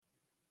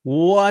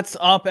What's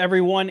up,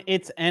 everyone?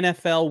 It's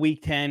NFL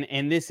Week 10,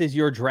 and this is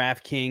your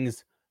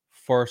DraftKings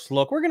first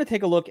look. We're going to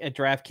take a look at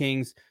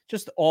DraftKings,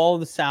 just all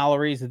the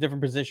salaries, the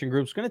different position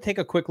groups. We're going to take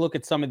a quick look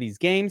at some of these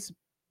games,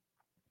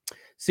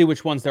 see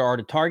which ones there are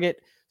to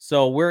target.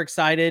 So we're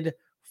excited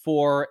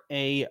for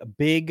a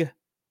big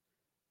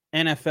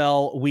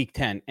NFL Week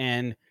 10.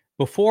 And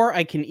before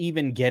I can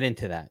even get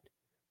into that,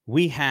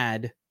 we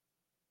had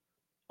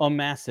a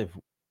massive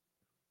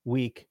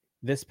week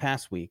this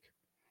past week.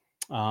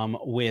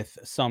 With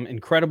some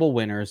incredible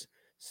winners.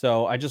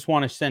 So I just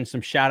want to send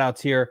some shout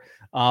outs here.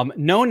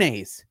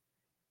 Nonays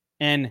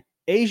and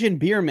Asian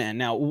Beer Man.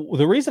 Now,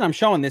 the reason I'm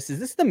showing this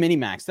is the mini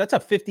max. That's a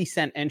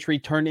 50-cent entry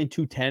turned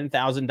into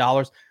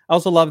 $10,000. I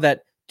also love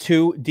that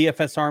 2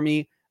 DFS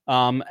Army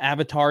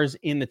avatars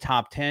in the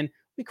top 10.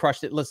 We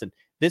crushed it. Listen,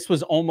 this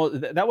was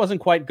that wasn't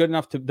quite good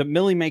enough. The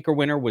Millie Maker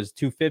winner was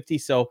 250.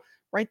 So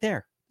right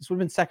there, this would have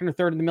been second or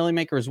third in the Millie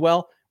Maker as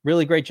well.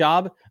 Really great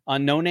job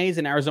on Nonays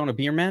and Arizona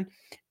Beer Man.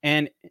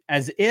 And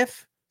as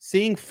if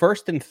seeing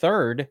first and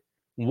third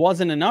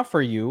wasn't enough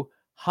for you,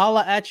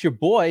 holla at your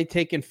boy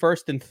taking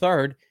first and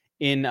third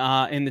in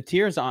the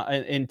tiers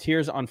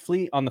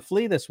on the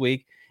flea this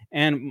week,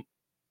 and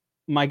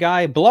my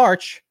guy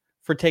Blarch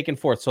for taking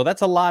fourth. So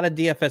that's a lot of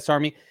DFS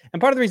Army. And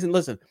part of the reason,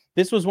 listen,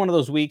 this was one of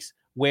those weeks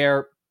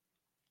where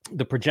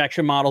the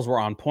projection models were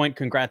on point.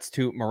 Congrats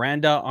to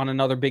Miranda on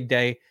another big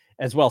day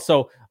as well.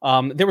 So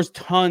there was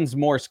tons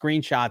more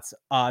screenshots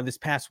this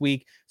past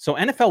week. So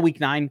NFL Week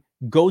 9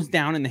 goes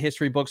down in the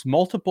history books.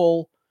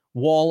 Multiple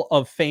Wall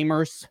of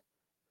Famers,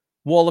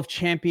 Wall of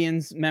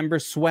Champions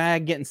members,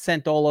 swag getting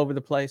sent all over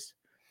the place.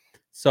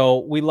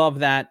 So we love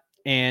that.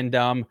 And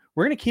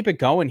we're going to keep it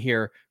going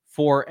here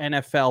for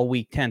NFL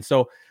Week 10.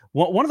 So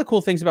one of the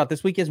cool things about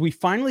this week is we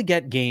finally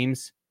get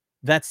games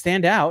that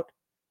stand out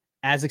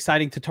as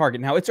exciting to target.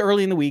 Now, it's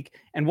early in the week,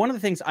 and one of the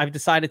things I've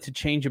decided to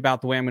change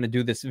about the way I'm going to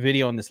do this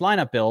video and this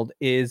lineup build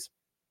is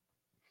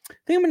I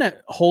think I'm going to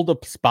hold a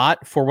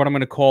spot for what I'm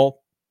going to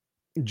call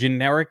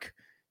generic,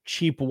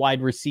 cheap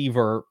wide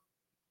receiver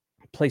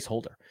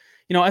placeholder.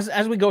 You know,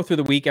 as we go through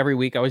the week, every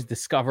week, I always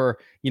discover,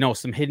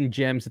 some hidden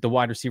gems at the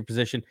wide receiver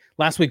position.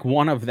 Last week,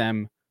 one of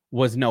them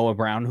was Noah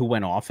Brown, who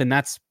went off, and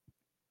that's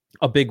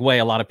a big way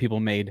a lot of people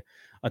made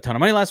a ton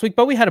of money last week,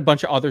 but we had a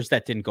bunch of others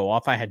that didn't go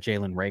off. I had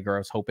Jalen Reagor. I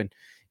was hoping,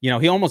 he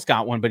almost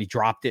got one, but he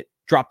dropped a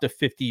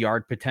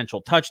 50-yard potential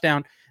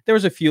touchdown. There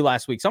was a few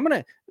last week. So I'm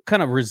going to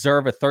kind of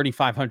reserve a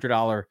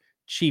 $3,500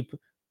 cheap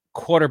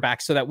quarterback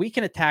so that we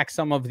can attack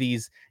some of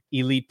these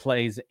elite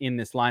plays in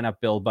this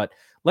lineup build. But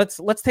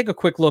let's take a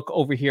quick look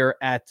over here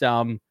at,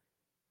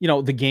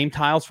 the game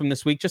tiles from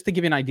this week, just to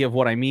give you an idea of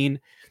what I mean.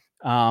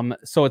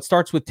 So it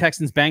starts with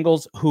Texans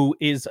Bengals, who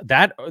is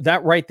that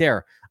right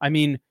there. I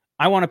mean,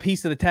 I want a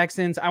piece of the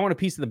Texans. I want a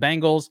piece of the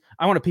Bengals.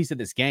 I want a piece of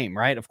this game,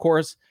 right? Of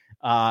course,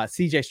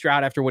 CJ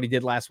Stroud, after what he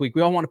did last week,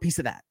 we all want a piece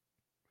of that.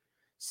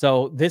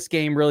 So this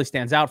game really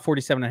stands out,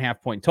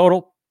 47.5 point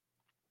total.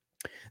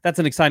 That's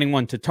an exciting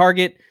one to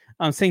target.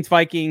 Saints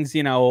Vikings,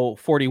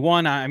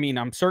 41. I mean,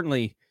 I'm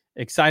certainly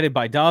excited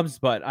by dubs,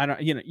 but I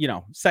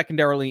don't,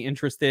 secondarily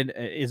interested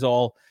is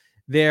all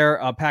there.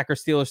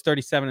 Packers Steelers,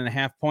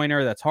 37.5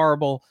 pointer. That's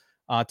horrible.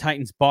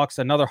 Titans Bucks,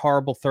 another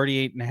horrible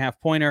 38.5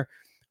 pointer.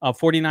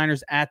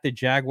 49ers at the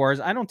Jaguars.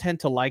 I don't tend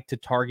to like to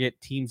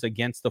target teams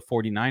against the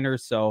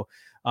 49ers, so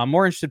I'm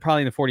more interested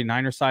probably in the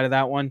 49ers side of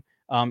that one.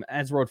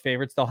 As road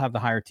favorites, they'll have the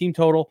higher team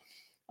total.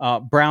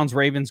 Browns,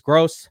 Ravens,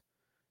 gross.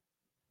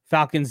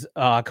 Falcons,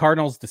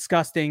 Cardinals,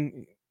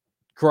 disgusting,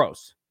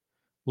 gross.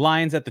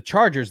 Lions at the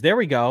Chargers, there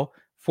we go,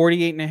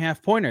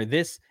 48.5 pointer.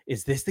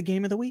 Is this the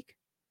game of the week?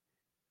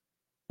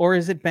 Or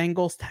is it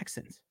Bengals,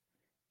 Texans?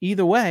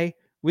 Either way,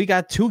 we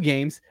got two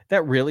games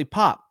that really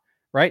pop.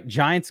 Right?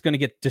 Giants going to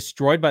get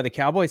destroyed by the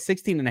Cowboys,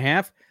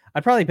 16.5.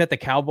 I'd probably bet the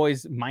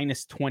Cowboys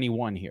minus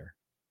 21 here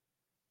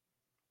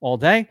all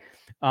day.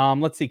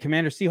 Let's see.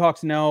 Commanders,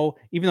 Seahawks, no,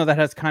 even though that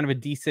has kind of a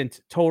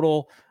decent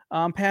total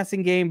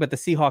passing game, but the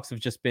Seahawks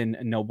have just been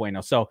no bueno.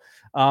 So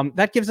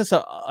that gives us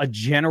a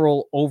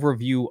general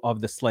overview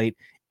of the slate.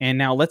 And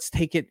now let's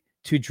take it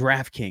to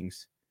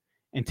DraftKings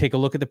and take a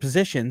look at the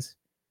positions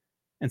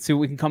and see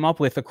what we can come up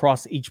with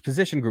across each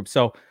position group.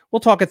 So we'll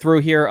talk it through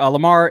here.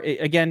 Lamar,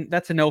 again,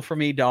 that's a no for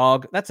me,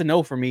 dog. That's a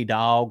no for me,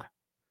 dog.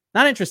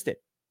 Not interested.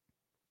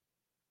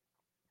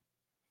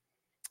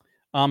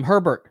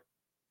 Herbert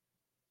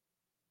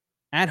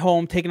at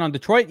home taking on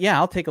Detroit. Yeah,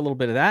 I'll take a little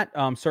bit of that.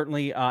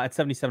 Certainly at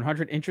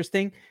 7,700.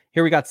 Interesting.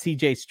 Here we got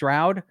CJ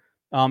Stroud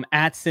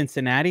at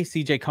Cincinnati.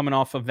 CJ coming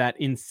off of that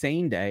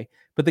insane day.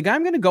 But the guy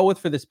I'm going to go with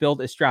for this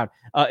build is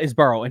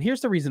Burrow. And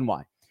here's the reason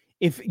why.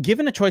 If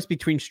given a choice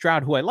between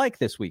Stroud, who I like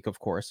this week, of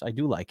course, I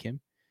do like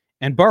him,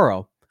 and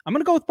Burrow, I'm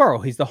going to go with Burrow.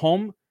 He's the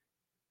home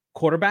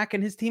quarterback,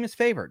 and his team is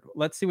favored.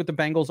 Let's see what the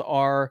Bengals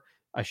are.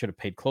 I should have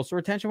paid closer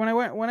attention when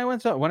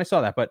I saw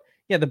that. But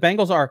yeah, the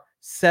Bengals are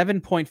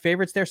 7-point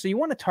favorites there. So you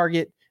want to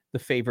target the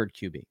favored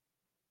QB.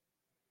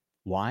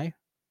 Why?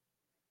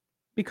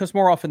 Because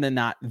more often than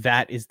not,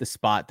 that is the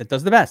spot that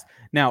does the best.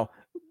 Now,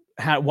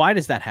 why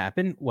does that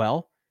happen?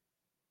 Well,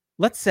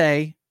 let's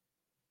say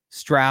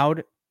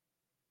Stroud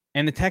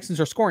and the Texans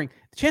are scoring,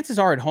 the chances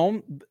are at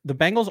home, the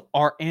Bengals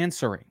are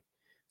answering.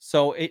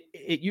 So it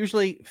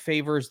usually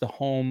favors the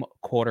home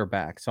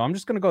quarterback. So I'm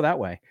just going to go that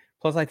way.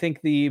 Plus, I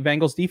think the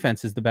Bengals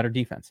defense is the better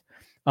defense.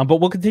 But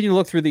we'll continue to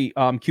look through the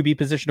QB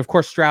position. Of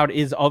course, Stroud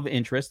is of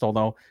interest,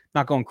 although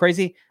not going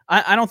crazy.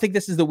 I don't think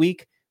this is the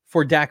week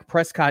for Dak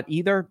Prescott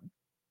either.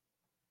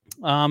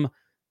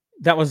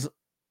 That was,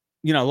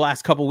 the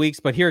last couple weeks,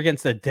 but here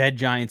against a dead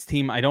Giants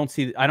team, I don't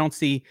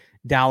see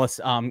Dallas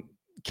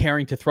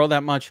caring to throw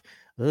that much.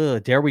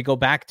 Dare we go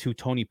back to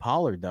Tony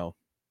Pollard though?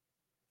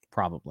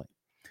 Probably.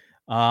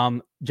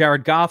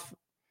 Jared Goff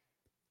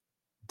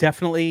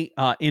definitely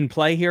in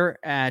play here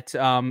at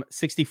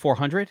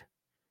 6,400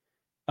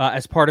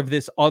 as part of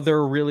this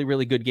other really,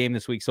 really good game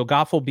this week. So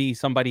Goff will be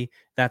somebody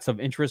that's of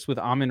interest with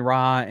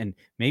Amon-Ra and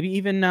maybe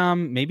even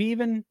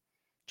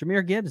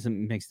Jahmyr Gibbs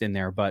mixed in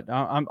there. But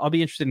I'll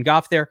be interested in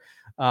Goff there.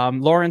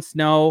 Lawrence,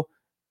 no.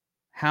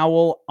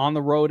 Howell on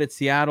the road at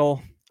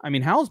Seattle. I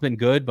mean, Howell's been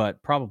good,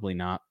 but probably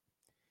not.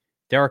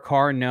 Derek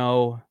Carr,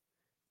 no.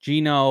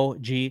 Geno,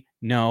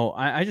 no.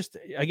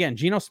 Again,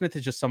 Geno Smith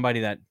is just somebody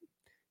that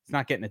is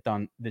not getting it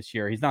done this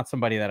year. He's not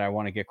somebody that I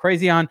want to get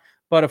crazy on,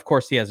 but of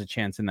course he has a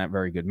chance in that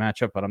very good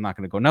matchup, but I'm not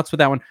going to go nuts with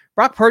that one.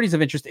 Brock Purdy's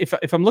of interest.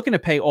 If I'm looking to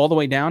pay all the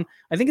way down,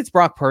 I think it's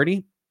Brock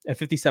Purdy at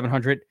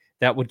 5,700.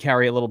 That would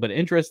carry a little bit of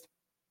interest.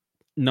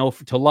 No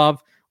to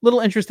love. Little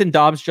interest in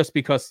Dobbs just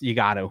because you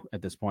got to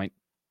at this point.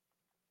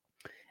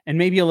 And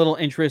maybe a little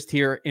interest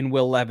here in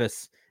Will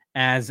Levis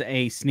as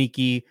a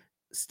sneaky,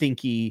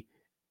 stinky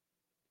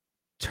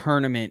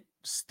tournament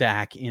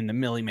stack in the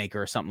Millie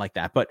Maker or something like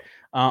that. But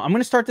I'm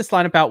going to start this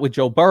lineup out with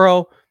Joe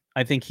Burrow.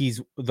 I think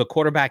he's the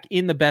quarterback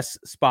in the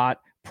best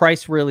spot,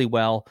 priced really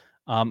well.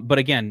 But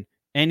again,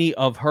 any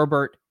of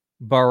Herbert,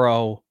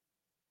 Burrow,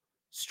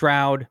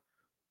 Stroud,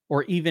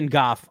 or even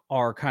Goff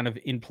are kind of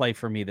in play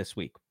for me this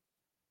week.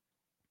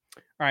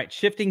 All right,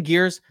 shifting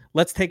gears,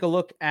 let's take a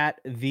look at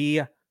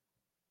the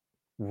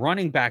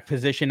running back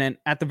position. And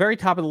at the very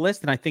top of the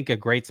list, and I think a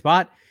great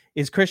spot,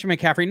 is Christian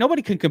McCaffrey.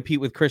 Nobody can compete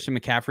with Christian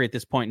McCaffrey at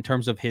this point in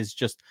terms of his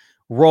just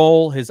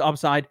role, his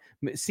upside.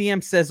 CM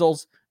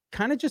Sizzles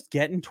kind of just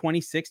getting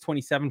 26,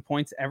 27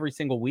 points every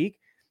single week.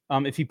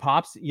 If he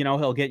pops,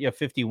 he'll get you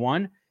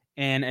 51.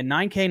 And at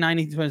 9K,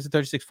 19, 20,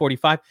 36,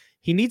 45,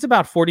 he needs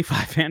about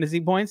 45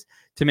 fantasy points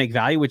to make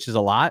value, which is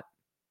a lot.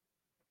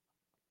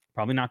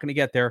 Probably not going to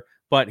get there,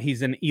 but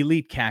he's an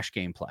elite cash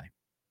game play.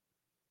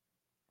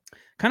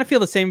 Kind of feel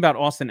the same about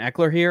Austin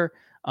Eckler here.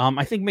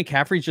 I think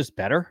McCaffrey's just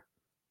better.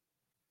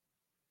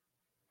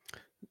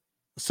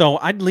 So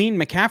I'd lean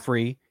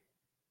McCaffrey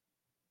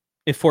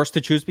if forced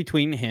to choose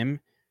between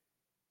him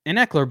and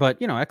Eckler, but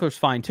Eckler's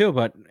fine too.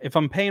 But if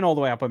I'm paying all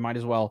the way up, I might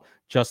as well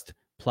just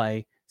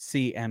play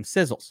CM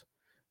Sizzles,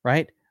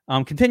 right?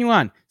 Continue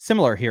on.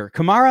 Similar here.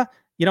 Kamara,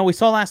 we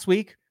saw last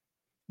week,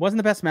 wasn't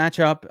the best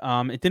matchup.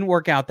 It didn't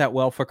work out that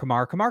well for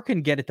Kamara. Kamara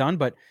can get it done,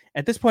 but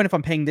at this point, if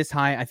I'm paying this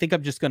high, I think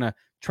I'm just going to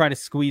try to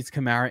squeeze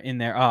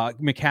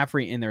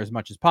McCaffrey in there as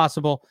much as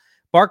possible.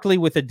 Barkley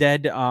with a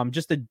dead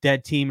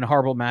team and a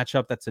horrible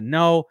matchup. That's a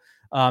no.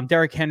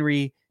 Derrick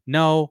Henry,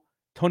 no.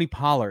 Tony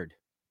Pollard.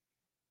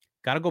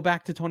 Got to go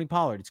back to Tony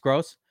Pollard. It's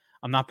gross.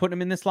 I'm not putting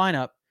him in this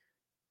lineup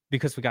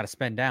because we got to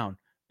spend down.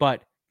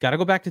 But got to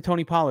go back to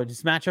Tony Pollard.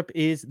 This matchup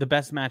is the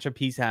best matchup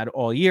he's had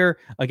all year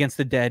against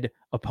a dead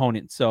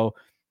opponent. So,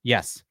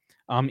 yes.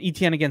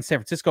 ETN against San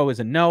Francisco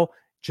is a no.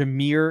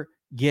 Jahmyr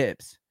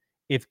Gibbs.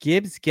 If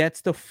Gibbs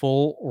gets the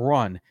full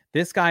run,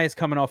 this guy is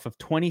coming off of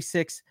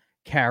 26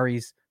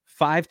 carries,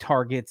 5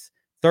 targets,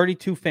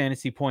 32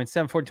 fantasy points,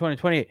 7, 40, 20,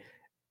 28.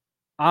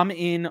 I'm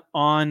in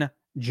on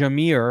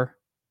Jahmyr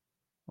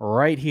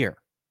right here,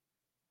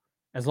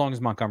 as long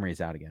as Montgomery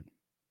is out again.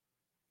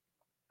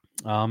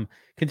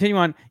 Continue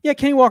on. Yeah,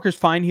 Kenny Walker's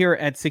fine here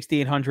at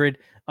 6,800.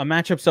 A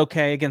matchup's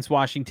okay against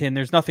Washington.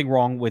 There's nothing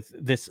wrong with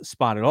this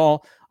spot at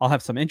all. I'll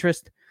have some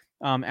interest.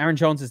 Aaron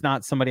Jones is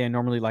not somebody I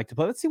normally like to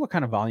play. Let's see what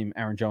kind of volume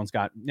Aaron Jones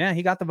got. Yeah,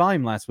 he got the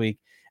volume last week.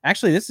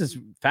 Actually, this is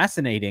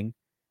fascinating.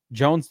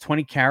 Jones,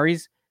 20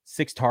 carries,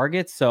 6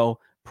 targets. So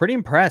pretty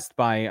impressed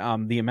by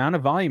the amount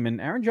of volume.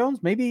 And Aaron Jones,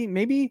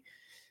 maybe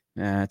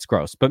it's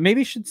gross, but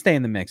maybe should stay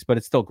in the mix, but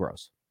it's still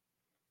gross.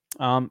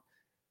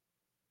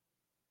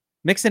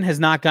 Mixon has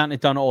not gotten it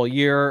done all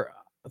year.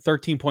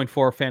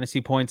 13.4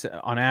 fantasy points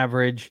on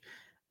average.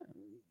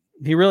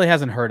 He really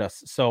hasn't hurt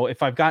us. So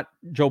if I've got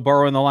Joe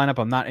Burrow in the lineup,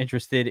 I'm not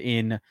interested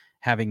in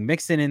having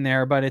Mixon in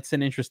there, but it's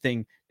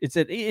interesting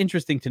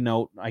to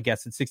note, I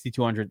guess, at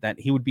 6,200 that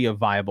he would be a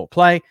viable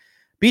play.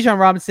 Bijan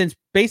Robinson's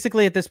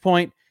basically at this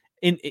point,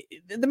 the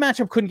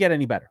matchup couldn't get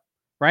any better,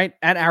 right?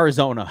 At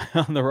Arizona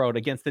on the road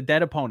against a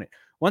dead opponent.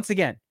 Once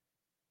again,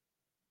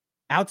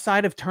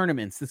 outside of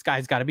tournaments, this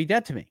guy's got to be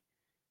dead to me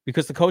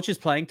because the coach is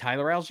playing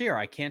Tyler Algier.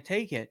 I can't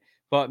take it,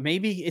 but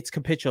maybe it's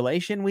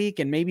capitulation week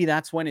and maybe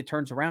that's when it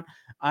turns around.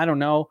 I don't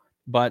know,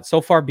 but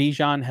so far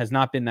Bijan has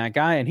not been that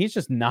guy and he's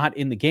just not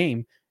in the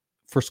game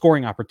for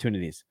scoring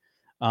opportunities.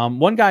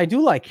 One guy I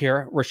do like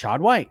here, Rachaad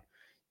White.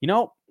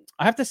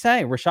 I have to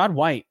say, Rachaad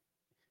White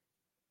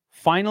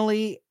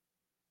finally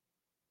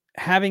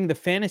having the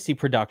fantasy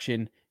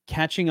production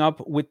catching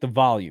up with the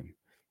volume.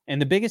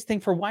 And the biggest thing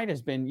for White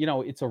has been,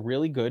 it's a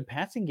really good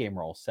passing game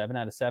role. 7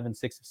 out of 7,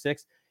 6 of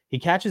 6. He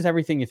catches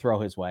everything you throw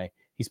his way.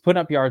 He's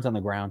putting up yards on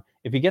the ground.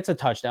 If he gets a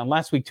touchdown,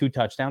 last week 2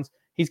 touchdowns,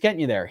 he's getting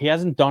you there. He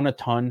hasn't done a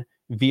ton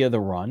via the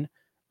run.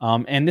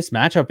 And this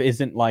matchup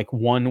isn't like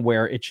one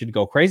where it should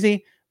go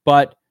crazy.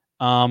 But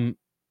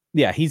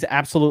he's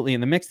absolutely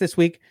in the mix this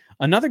week.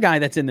 Another guy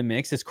that's in the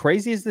mix, as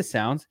crazy as this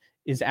sounds,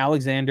 is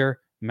Alexander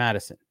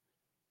Madison.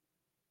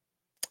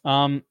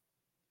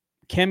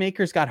 Cam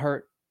Akers got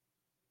hurt,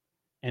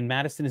 and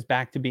Madison is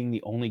back to being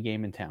the only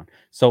game in town.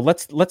 So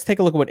let's take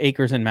a look at what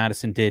Akers and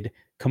Madison did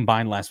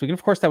combined last week. And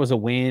of course, that was a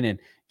win and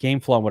game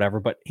flow and whatever,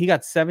 but he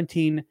got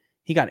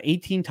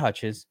 18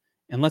 touches,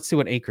 and let's see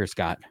what Akers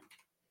got.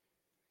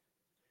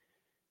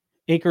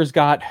 Akers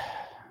got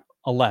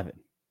 11.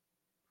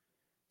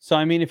 So,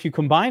 I mean, if you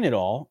combine it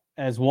all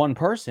as one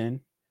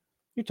person,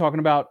 you're talking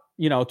about,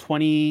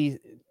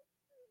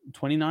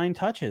 29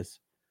 touches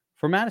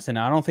for Madison.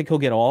 Now, I don't think he'll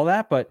get all of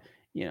that, but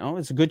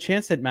it's a good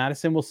chance that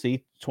Madison will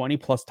see 20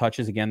 plus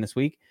touches again this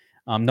week.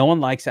 No one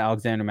likes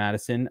Alexander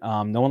Madison.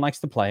 No one likes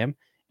to play him,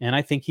 and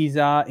I think he's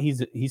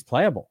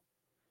playable.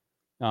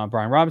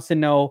 Brian Robinson,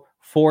 no.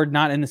 Ford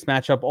not in this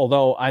matchup,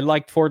 although I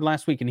liked Ford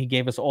last week and he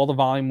gave us all the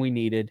volume we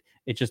needed.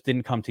 It just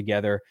didn't come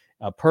together.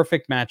 A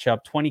perfect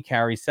matchup, 20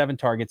 carries, 7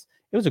 targets.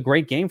 It was a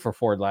great game for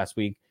Ford last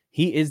week.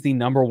 He is the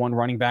number 1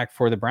 running back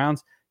for the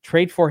Browns.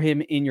 Trade for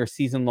him in your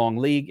season-long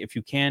league if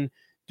you can.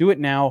 Do it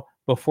now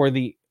before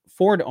the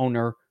Ford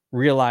owner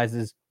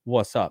realizes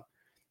what's up.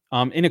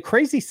 In a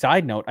crazy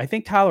side note, I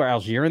think Tyler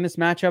Algier in this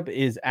matchup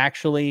is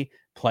actually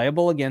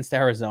playable against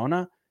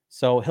Arizona.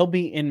 So he'll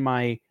be in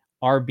my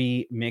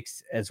RB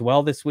mix as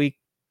well this week.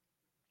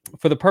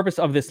 For the purpose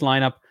of this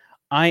lineup,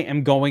 I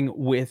am going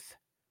with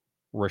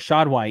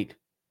Rachaad White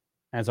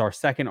as our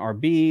second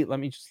RB.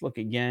 Let me just look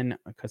again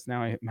because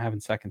now I'm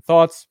having second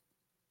thoughts.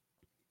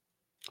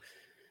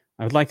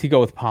 I would like to go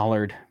with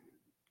Pollard,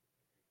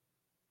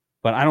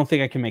 but I don't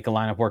think I can make a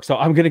lineup work. So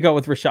I'm going to go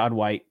with Rachaad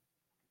White,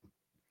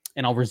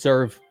 and I'll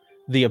reserve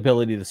the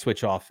ability to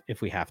switch off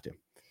if we have to.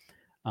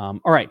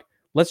 All right,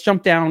 let's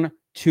jump down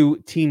to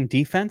team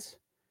defense.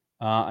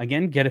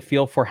 Again, get a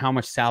feel for how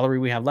much salary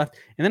we have left.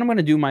 And then I'm going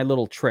to do my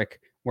little trick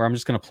where I'm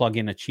just going to plug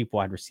in a cheap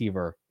wide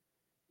receiver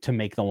to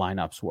make the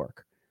lineups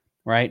work.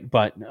 Right.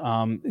 But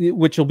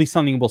which will be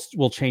something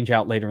we'll change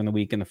out later in the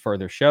week in the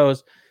further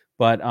shows.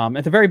 But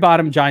at the very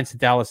bottom, Giants at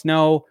Dallas,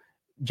 no.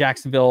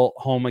 Jacksonville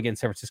home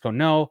against San Francisco,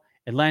 no.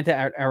 Atlanta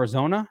at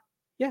Arizona,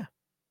 yeah.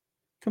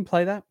 Can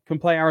play that. Can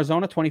play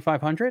Arizona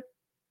 2,500.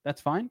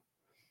 That's fine.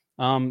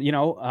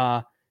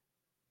 I'd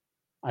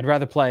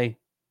rather play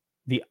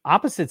the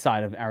opposite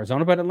side of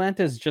Arizona, but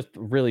Atlanta is just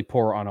really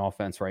poor on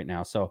offense right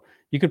now. So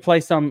you could play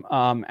some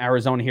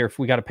Arizona here if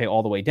we got to pay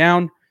all the way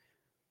down.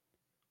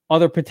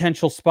 Other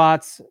potential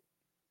spots,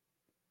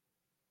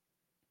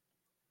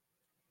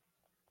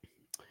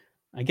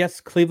 I guess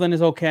Cleveland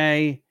is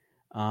okay.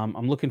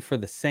 I'm looking for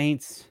the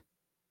Saints.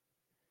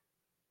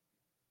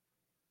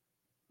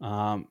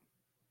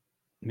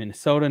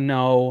 Minnesota,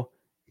 no.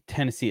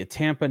 Tennessee at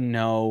Tampa,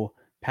 no.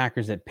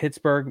 Packers at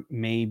Pittsburgh,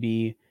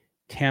 maybe.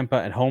 Tampa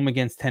at home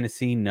against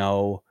Tennessee,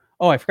 no.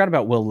 Oh, I forgot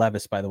about Will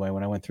Levis, by the way,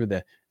 when I went through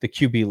the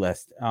QB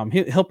list.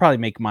 He'll probably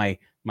make my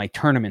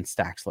tournament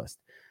stacks list.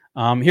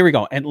 Here we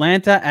go.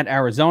 Atlanta at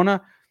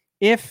Arizona.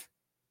 If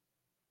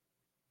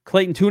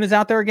Clayton Tune is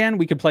out there again,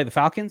 we could play the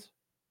Falcons.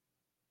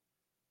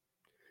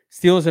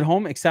 Steelers at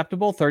home,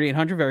 acceptable.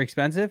 3,800, very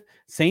expensive.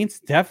 Saints,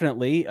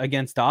 definitely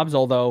against Dobbs,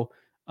 although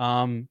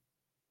I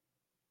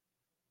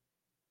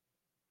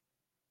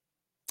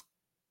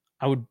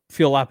would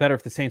feel a lot better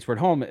if the Saints were at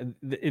home.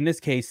 In this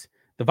case,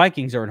 the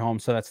Vikings are at home,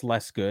 so that's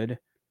less good.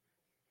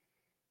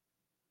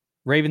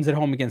 Ravens at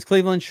home against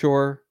Cleveland,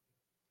 sure.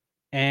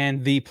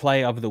 And the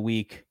play of the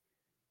week,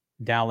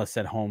 Dallas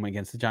at home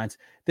against the Giants.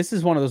 This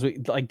is one of those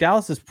weeks, like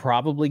Dallas is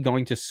probably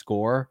going to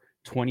score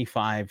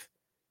 25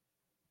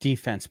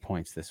 defense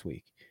points this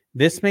week.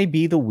 This may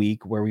be the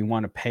week where we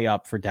want to pay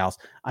up for Dallas.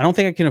 I don't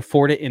think I can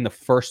afford it in the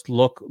first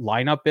look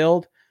lineup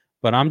build,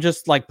 but I'm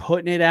just like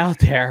putting it out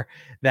there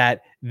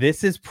that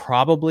this is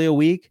probably a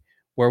week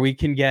where we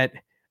can get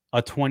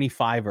a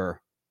 25er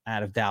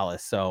out of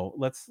Dallas. So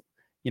let's,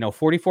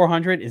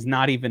 4,400 is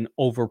not even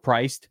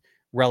overpriced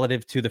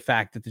relative to the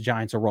fact that the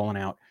Giants are rolling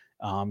out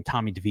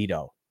Tommy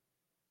DeVito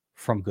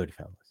from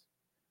Goodfellas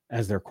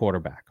as their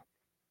quarterback.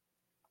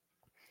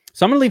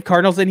 So I'm going to leave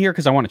Cardinals in here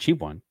because I want a cheap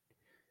one.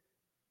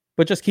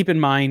 But just keep in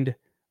mind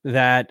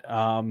that,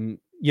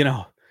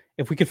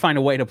 if we could find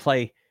a way to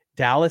play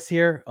Dallas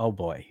here, oh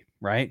boy,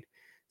 right?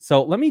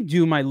 So let me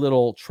do my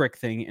little trick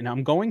thing, and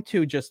I'm going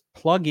to just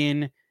plug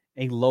in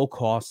a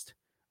low-cost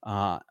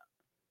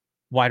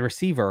wide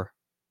receiver.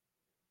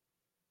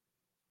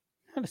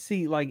 How to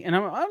see, and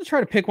I'm going to try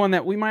to pick one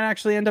that we might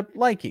actually end up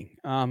liking.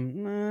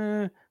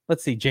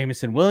 Let's see,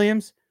 Jameson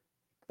Williams.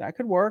 That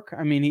could work.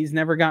 I mean, he's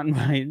never he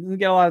doesn't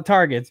get a lot of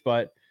targets,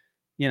 but,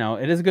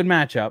 it is a good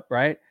matchup,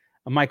 right?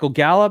 Michael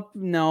Gallup,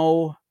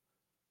 no.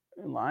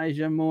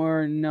 Elijah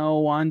Moore,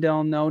 no.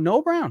 Wandell, no.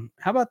 Noah Brown.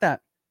 How about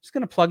that? Just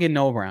going to plug in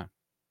Noah Brown.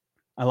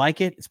 I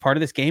like it. It's part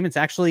of this game. It's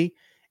actually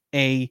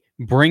a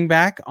bring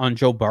back on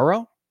Joe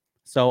Burrow.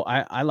 So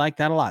I like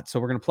that a lot. So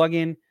we're going to plug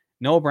in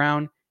Noah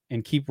Brown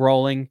and keep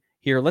rolling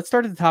here. Let's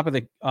start at the top of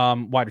the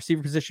wide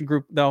receiver position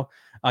group, though.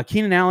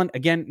 Keenan Allen,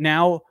 again,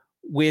 now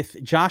with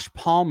Josh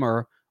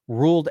Palmer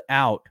ruled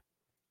out,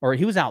 or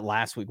he was out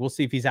last week. We'll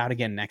see if he's out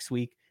again next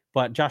week.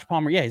 But Josh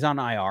Palmer, yeah, he's on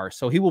IR.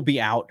 So he will be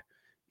out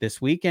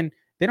this week. And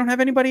they don't have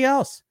anybody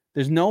else.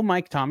 There's no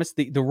Mike Thomas.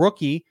 The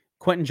rookie,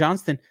 Quentin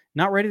Johnston,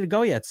 not ready to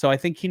go yet. So I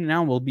think Keenan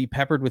Allen will be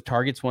peppered with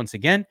targets once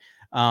again.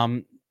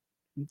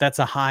 That's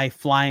a high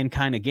flying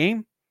kind of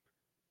game.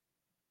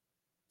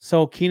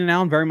 So Keenan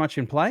Allen very much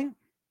in play.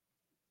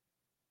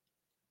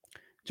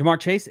 Jamar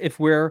Chase, if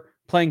we're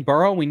playing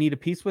Burrow, we need a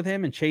piece with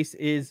him, and Chase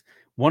is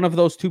one of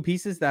those two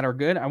pieces that are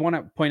good. I want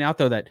to point out,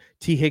 though, that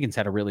T. Higgins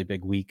had a really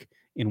big week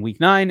in week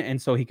 9,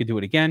 and so he could do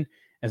it again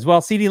as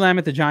well. CeeDee Lamb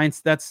at the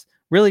Giants, that's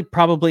really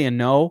probably a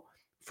no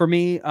for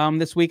me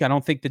this week. I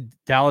don't think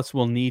that Dallas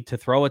will need to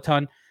throw a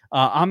ton.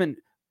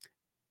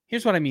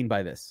 Here's what I mean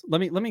by this.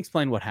 Let me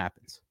explain what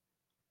happens.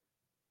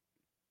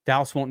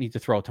 Dallas won't need to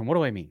throw a ton. What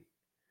do I mean?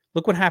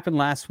 Look what happened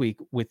last week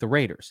with the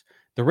Raiders.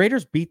 The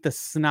Raiders beat the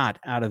snot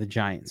out of the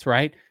Giants,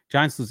 right?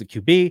 Giants lose a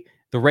QB.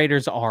 The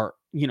Raiders are,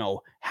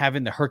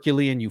 having the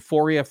Herculean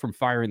euphoria from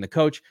firing the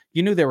coach.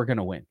 You knew they were going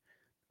to win,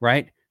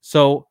 right?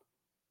 So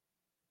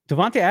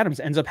Devontae Adams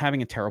ends up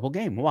having a terrible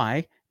game.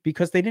 Why?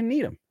 Because they didn't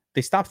need him.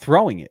 They stopped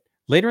throwing it.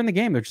 Later in the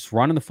game, they're just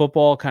running the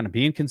football, kind of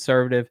being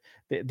conservative.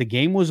 The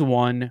game was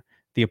won.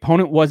 The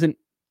opponent wasn't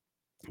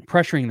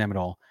pressuring them at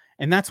all.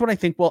 And that's what I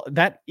think. Well,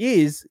 that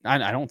is,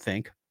 I don't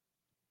think,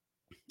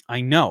 I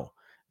know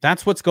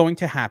that's what's going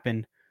to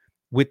happen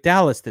with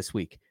Dallas this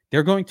week.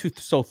 They're going to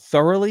so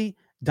thoroughly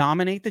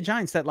dominate the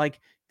Giants that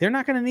they're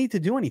not going to need to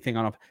do anything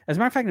on him. As a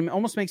matter of fact, it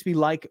almost makes me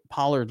like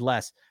Pollard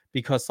less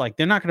because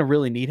they're not going to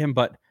really need him,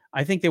 but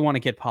I think they want to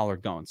get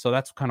Pollard going. So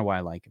that's kind of why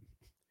I like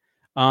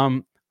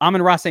him.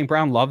 Amon-Ra St.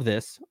 Brown, love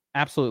this.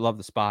 Absolutely love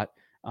the spot.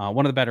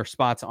 One of the better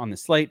spots on the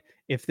slate.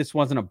 If this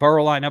wasn't a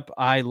Burrow lineup,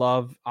 I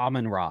love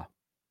Amon-Ra.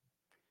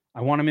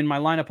 I want him in my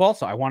lineup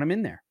also. I want him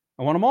in there.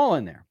 I want them all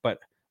in there. But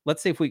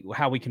let's see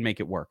how we can make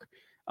it work.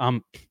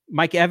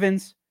 Mike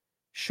Evans,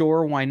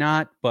 sure, why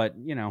not? But,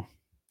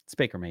 it's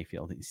Baker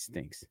Mayfield. He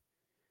stinks.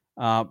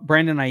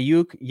 Brandon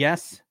Ayuk,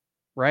 yes,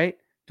 right?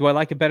 Do I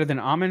like it better than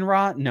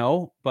Amon-Ra?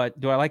 No. But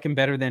do I like him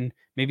better than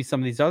maybe some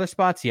of these other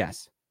spots?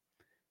 Yes.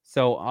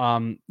 So,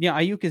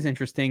 Ayuk is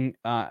interesting.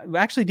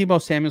 Actually,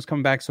 Deebo Samuel's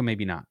coming back, so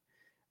maybe not.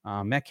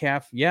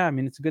 Metcalf,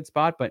 it's a good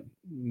spot, but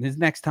his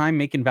next time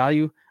making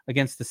value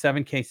against the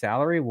 7K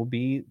salary will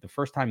be the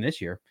first time this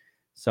year.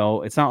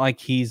 So it's not like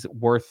he's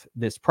worth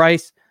this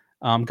price.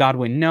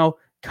 Godwin, no.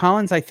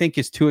 Collins, I think,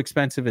 is too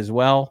expensive as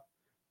well.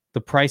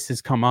 The price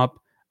has come up.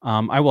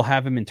 I will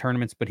have him in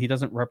tournaments, but he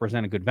doesn't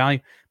represent a good value.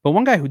 But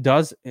one guy who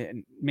does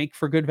make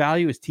for good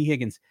value is T.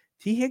 Higgins.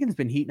 T. Higgins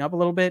been heating up a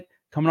little bit,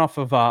 coming off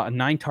of a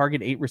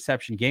 9-target,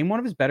 8-reception game. One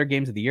of his better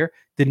games of the year.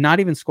 Did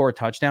not even score a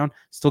touchdown.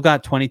 Still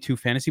got 22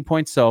 fantasy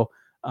points. So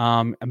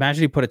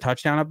imagine he put a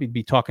touchdown up. He'd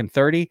be talking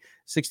 30,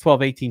 6,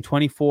 12, 18,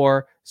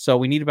 24. So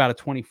we need about a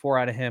 24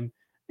 out of him.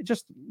 It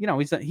just,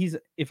 he's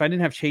if I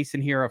didn't have Chase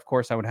in here, of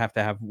course, I would have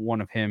to have one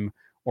of him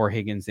or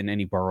Higgins in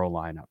any Burrow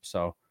lineup.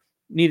 So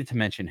needed to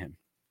mention him.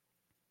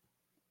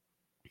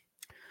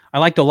 I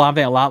liked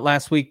Olave a lot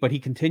last week, but he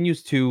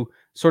continues to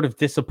sort of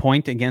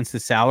disappoint against the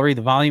salary.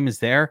 The volume is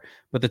there,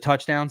 but the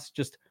touchdowns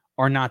just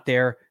are not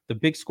there. The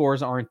big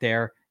scores aren't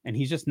there, and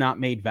he's just not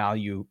made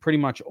value pretty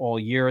much all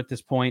year at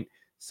this point.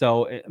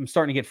 So I'm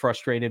starting to get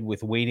frustrated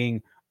with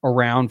waiting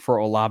around for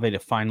Olave to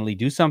finally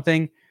do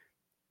something.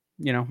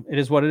 It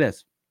is what it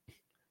is.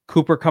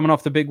 Cooper coming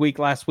off the big week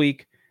last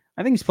week.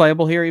 I think he's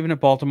playable here, even at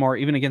Baltimore,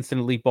 even against an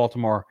elite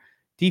Baltimore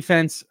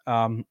defense.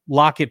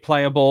 Lockett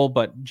playable,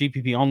 but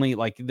GPP only.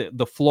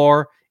 The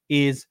floor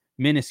is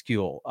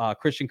minuscule.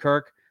 Christian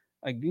Kirk,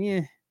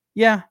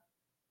 yeah,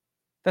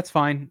 that's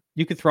fine.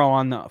 You could throw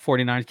on the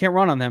 49ers. Can't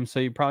run on them, so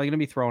you're probably going to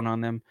be throwing on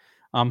them.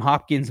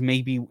 Hopkins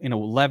maybe in a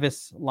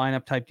Levis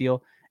lineup type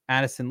deal.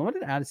 Addison, what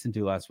did Addison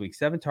do last week?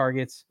 7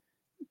 targets.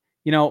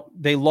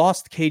 They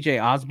lost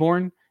KJ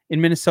Osborne in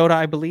Minnesota,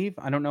 I believe.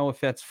 I don't know if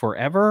that's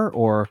forever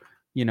or,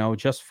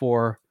 just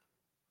for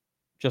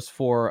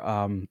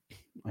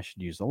I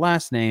should use the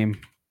last name.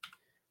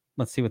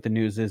 Let's see what the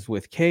news is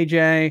with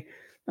KJ.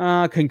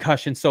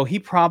 Concussion. So he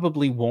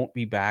probably won't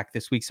be back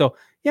this week. So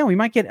yeah, we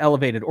might get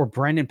elevated, or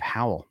Brendan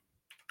Powell.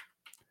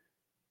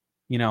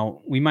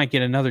 We might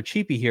get another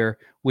cheapie here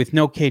with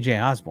no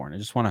KJ Osborne. I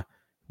just want to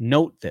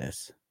note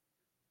this.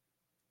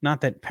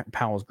 Not that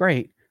Powell's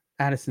great.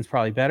 Addison's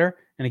probably better.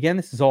 And again,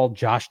 this is all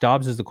Josh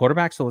Dobbs as the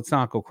quarterback, so let's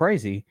not go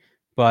crazy.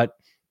 But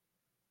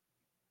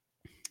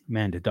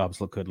man, did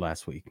Dobbs look good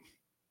last week.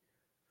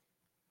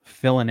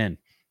 Filling in.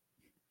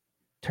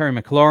 Terry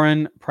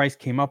McLaurin, price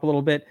came up a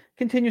little bit.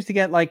 Continues to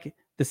get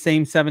the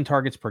same 7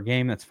 targets per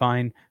game. That's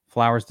fine.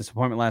 Flowers,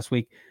 disappointment last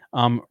week.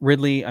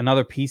 Ridley,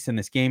 another piece in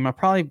this game. I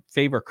probably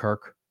favor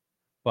Kirk,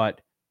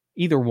 but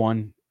either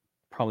one,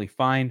 probably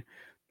fine.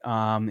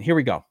 Here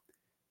we go.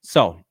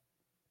 So,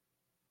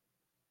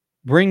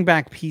 bring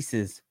back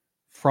pieces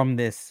from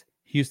this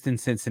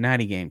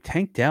Houston-Cincinnati game.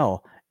 Tank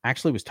Dell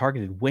actually was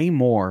targeted way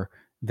more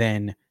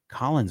than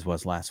Collins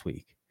was last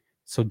week.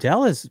 So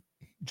Dell is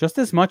just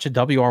as much a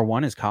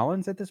WR1 as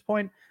Collins at this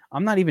point.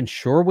 I'm not even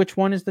sure which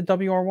one is the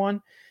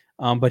WR1,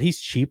 but he's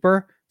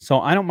cheaper. So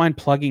I don't mind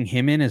plugging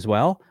him in as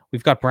well.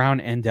 We've got Brown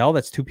and Dell.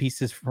 That's two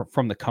pieces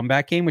from the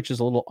comeback game, which is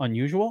a little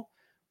unusual,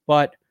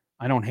 but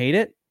I don't hate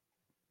it.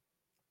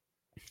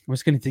 I'm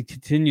just going to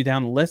continue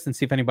down the list and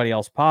see if anybody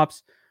else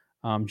pops.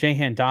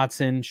 Jahan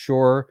Dotson,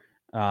 sure.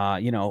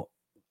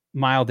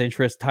 Mild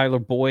interest. Tyler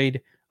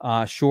Boyd,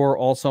 sure.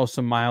 Also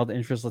some mild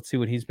interest. Let's see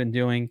what he's been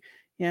doing.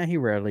 Yeah, he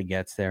rarely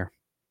gets there.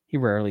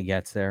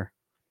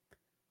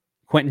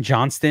 Quentin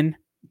Johnston.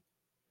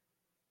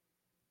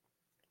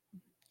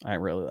 I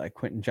really like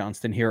Quentin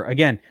Johnston here.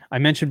 Again, I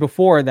mentioned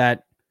before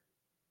that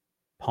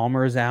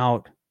Palmer is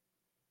out.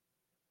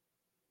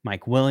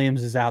 Mike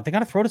Williams is out. They got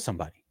to throw to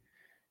somebody.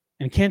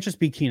 And it can't just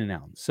be Keenan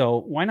Allen. So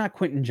why not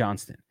Quentin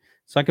Johnston?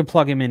 So I can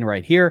plug him in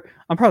right here.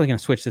 I'm probably going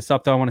to switch this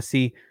up, though. I want to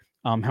see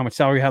how much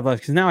salary I have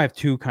left, because now I have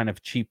two kind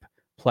of cheap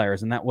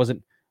players, and that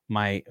wasn't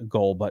my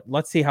goal. But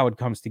let's see how it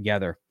comes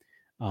together.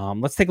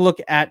 Let's take a look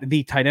at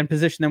the tight end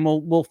position, then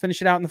we'll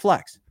finish it out in the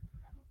flex.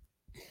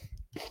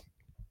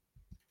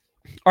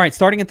 All right,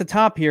 starting at the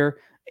top here,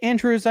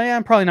 Andrews.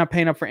 I'm probably not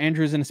paying up for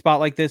Andrews in a spot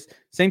like this.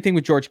 Same thing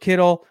with George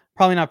Kittle.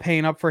 Probably not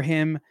paying up for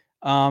him,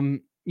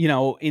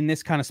 in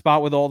this kind of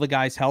spot with all the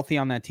guys healthy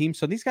on that team.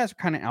 So these guys are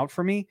kind of out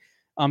for me.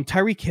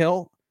 Tyreek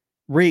Hill,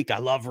 Reek. I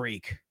love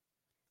Reek.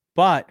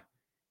 But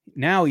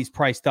now he's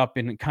priced up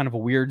in kind of a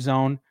weird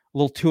zone, a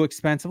little too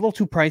expensive, a little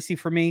too pricey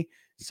for me.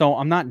 So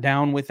I'm not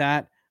down with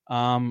that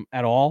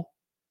at all.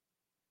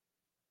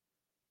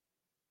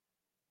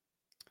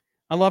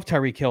 I love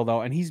Tyreek Hill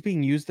though, and he's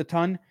being used a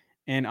ton.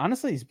 And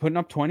honestly, he's putting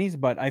up 20s,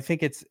 but I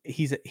think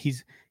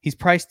he's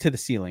priced to the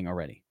ceiling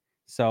already.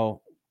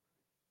 So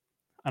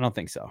I don't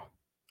think so.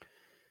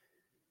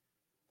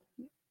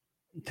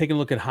 Taking a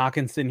look at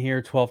Hawkinson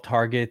here, 12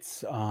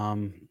 targets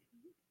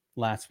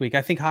last week.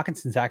 I think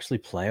Hawkinson's actually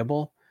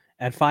playable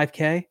at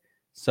 5K.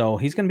 So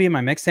he's going to be in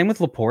my mix. Same with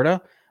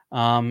Laporta.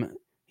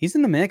 He's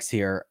in the mix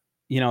here.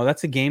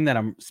 That's a game that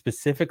I'm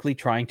specifically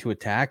trying to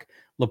attack.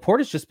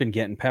 Laporta's just been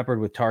getting peppered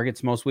with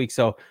targets most weeks.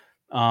 So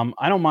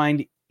I don't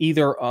mind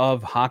either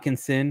of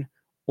Hawkinson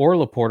or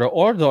Laporta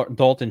or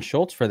Dalton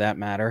Schultz for that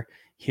matter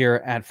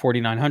here at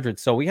 4,900.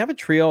 So we have a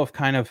trio of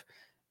kind of,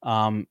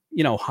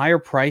 higher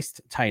priced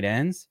tight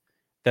ends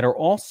that are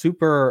all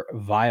super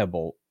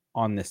viable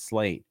on this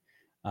slate.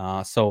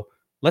 So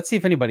let's see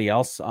if anybody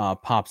else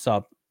pops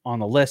up on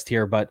the list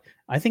here, but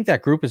I think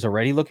that group is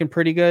already looking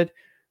pretty good.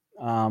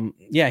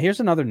 Here's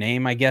another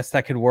name, I guess,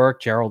 that could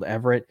work. Gerald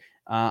Everett.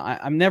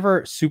 I'm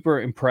never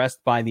super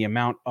impressed by the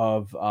amount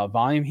of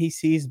volume he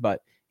sees,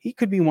 but he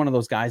could be one of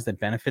those guys that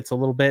benefits a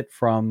little bit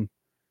from,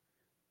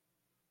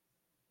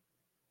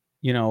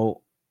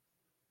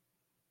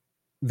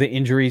 the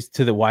injuries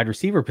to the wide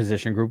receiver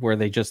position group where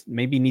they just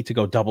maybe need to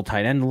go double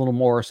tight end a little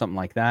more or something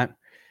like that.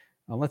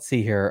 Let's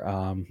see here.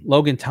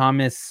 Logan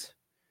Thomas.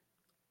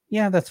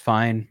 Yeah, that's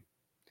fine.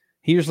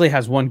 He usually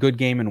has one good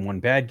game and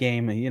one bad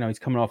game. And, he's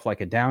coming off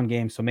like a down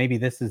game. So maybe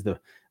this is the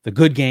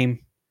good game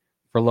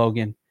for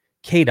Logan.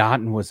 Cade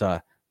Otton was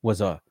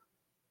a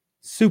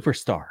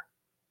superstar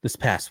this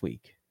past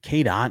week.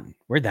 Cade Otton.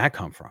 Where'd that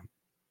come from?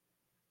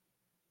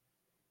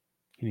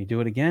 Can he do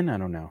it again? I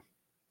don't know.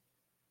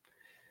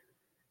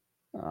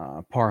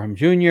 Parham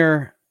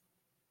Jr.,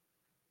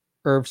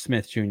 Irv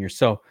Smith Jr.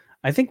 So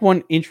I think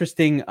one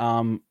interesting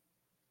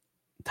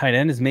tight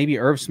end is maybe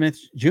Irv Smith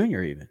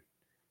Jr. even.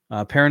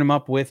 Pairing him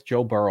up with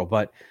Joe Burrow.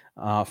 But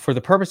for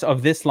the purpose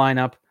of this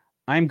lineup,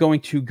 I'm going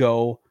to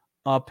go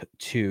up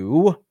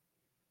to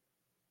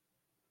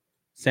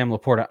Sam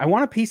Laporta. I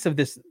want a piece of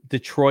this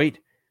Detroit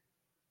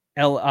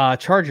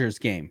Chargers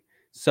game.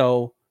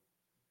 So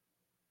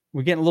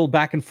we're getting a little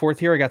back and forth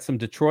here. I got some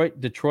Detroit,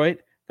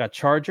 got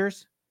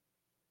Chargers.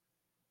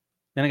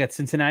 Then I got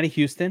Cincinnati,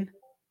 Houston,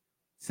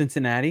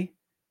 Cincinnati.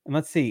 And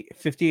let's see,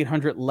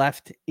 5,800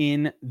 left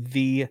in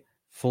the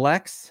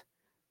flex.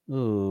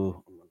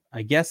 Ooh,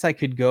 I guess I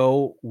could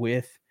go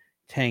with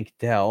Tank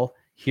Dell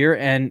here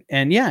and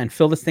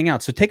fill this thing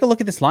out. So take a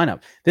look at this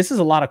lineup. This is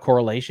a lot of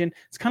correlation.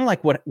 It's kind of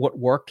like what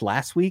worked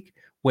last week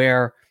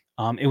where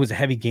it was a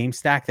heavy game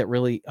stack that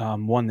really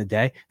won the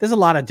day. There's a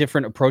lot of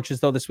different approaches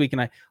though this week.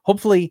 And I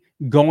hopefully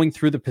going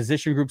through the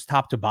position groups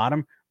top to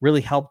bottom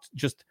really helped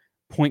just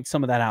point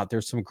some of that out.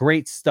 There's some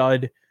great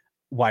stud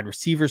wide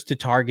receivers to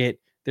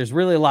target. There's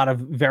really a lot of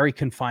very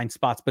confined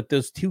spots, but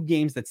those two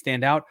games that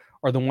stand out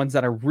are the ones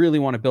that I really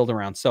want to build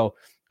around. So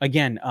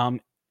again,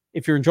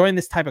 if you're enjoying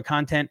this type of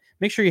content,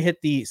 make sure you hit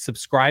the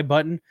subscribe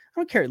button. I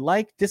don't care,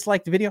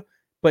 dislike the video,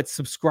 but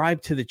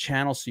subscribe to the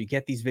channel so you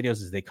get these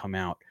videos as they come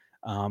out.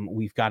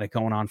 We've got it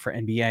going on for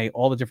NBA,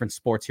 all the different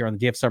sports here on the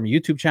DFS Army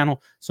YouTube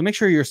channel. So make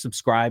sure you're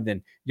subscribed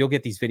and you'll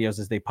get these videos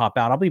as they pop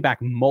out. I'll be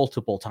back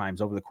multiple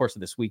times over the course of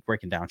this week,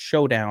 breaking down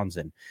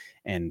showdowns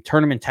and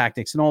tournament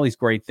tactics and all these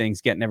great things,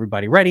 getting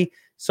everybody ready.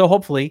 So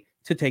hopefully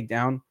to take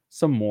down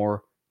some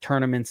more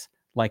tournaments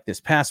like this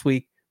past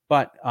week.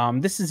 But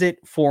this is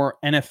it for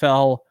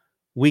NFL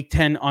Week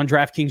 10 on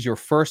DraftKings, your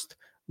first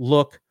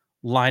look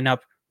lineup.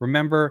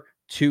 Remember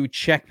to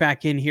check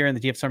back in here in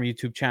the DFS Summer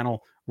YouTube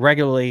channel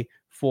regularly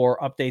for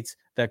updates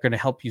that are going to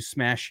help you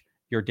smash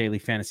your daily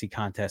fantasy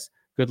contest.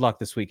 Good luck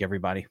this week,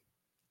 everybody.